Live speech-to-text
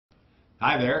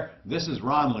Hi there, this is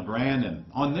Ron LeGr, and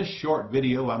on this short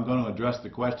video I'm going to address the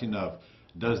question of,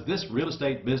 does this real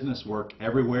estate business work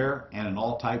everywhere and in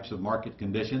all types of market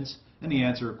conditions? And the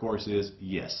answer, of course, is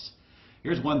yes.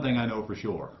 Here's one thing I know for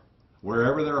sure.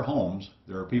 Wherever there are homes,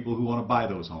 there are people who want to buy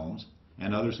those homes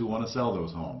and others who want to sell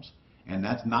those homes. And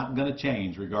that's not going to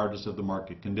change regardless of the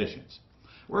market conditions.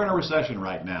 We're in a recession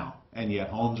right now, and yet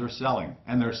homes are selling,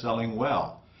 and they're selling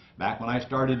well. Back when I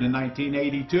started in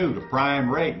 1982, the prime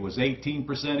rate was 18%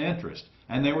 interest,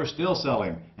 and they were still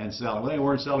selling and selling. Well, they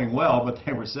weren't selling well, but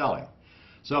they were selling.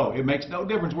 So it makes no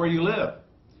difference where you live.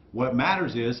 What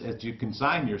matters is that you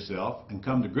consign yourself and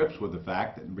come to grips with the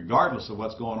fact that regardless of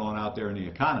what's going on out there in the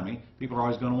economy, people are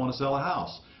always going to want to sell a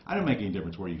house. I don't make any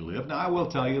difference where you live. Now, I will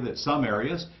tell you that some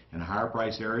areas, in higher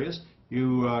price areas,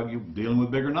 you're dealing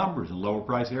with bigger numbers. In lower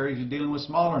price areas, you're dealing with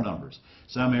smaller numbers.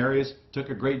 Some areas took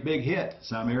a great big hit.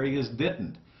 Some areas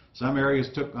didn't. Some areas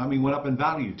went up in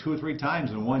value 2 or 3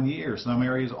 times in 1 year. Some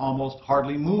areas almost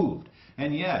hardly moved.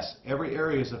 And yes, every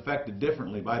area is affected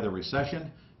differently by the recession.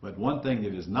 But one thing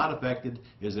that is not affected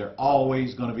is there are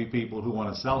always going to be people who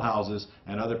want to sell houses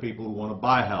and other people who want to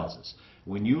buy houses.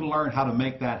 When you learn how to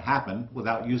make that happen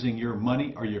without using your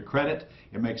money or your credit,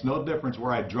 it makes no difference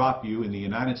where I drop you in the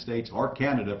United States or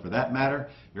Canada for that matter.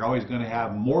 You're always going to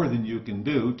have more than you can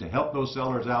do to help those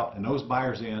sellers out and those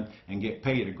buyers in and get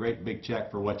paid a great big check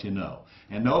for what you know.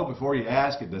 And no, before you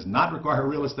ask, it does not require a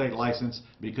real estate license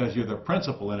because you're the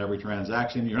principal in every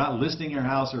transaction. You're not listing your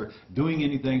house or doing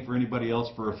anything for anybody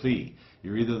else for a fee.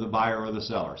 You're either the buyer or the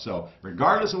seller. So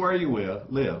regardless of where you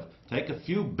live, take a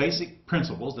few basic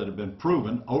principles that have been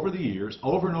proven over the years,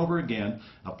 over and over again,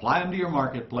 apply them to your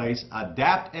marketplace,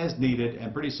 adapt as needed,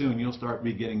 and pretty soon you'll start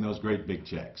getting those great big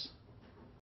checks.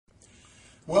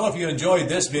 Well, if you enjoyed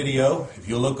this video, if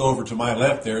you look over to my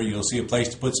left there, you'll see a place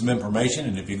to put some information,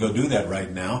 and if you go do that right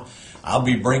now, I'll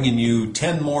be bringing you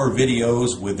 10 more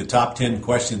videos with the top 10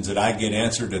 questions that I get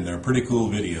answered, and they're pretty cool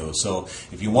videos. So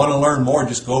if you want to learn more,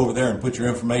 just go over there and put your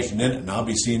information in it, and I'll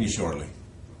be seeing you shortly.